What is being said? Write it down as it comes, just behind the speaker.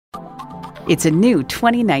It's a new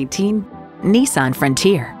 2019 Nissan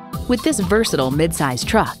Frontier. With this versatile midsize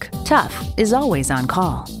truck, tough is always on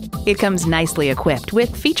call. It comes nicely equipped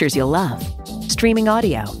with features you'll love: streaming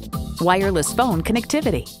audio, wireless phone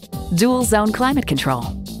connectivity, dual zone climate control,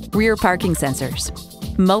 rear parking sensors,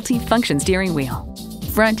 multi-function steering wheel,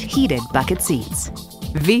 front heated bucket seats,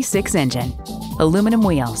 V6 engine, aluminum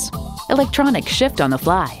wheels, electronic shift on the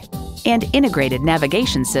fly, and integrated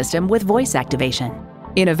navigation system with voice activation.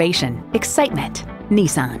 Innovation, excitement,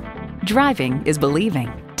 Nissan. Driving is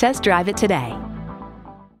believing. Test drive it today.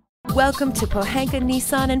 Welcome to Pohanka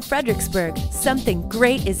Nissan in Fredericksburg. Something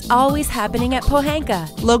great is always happening at Pohanka.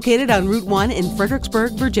 Located on Route 1 in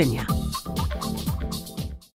Fredericksburg, Virginia.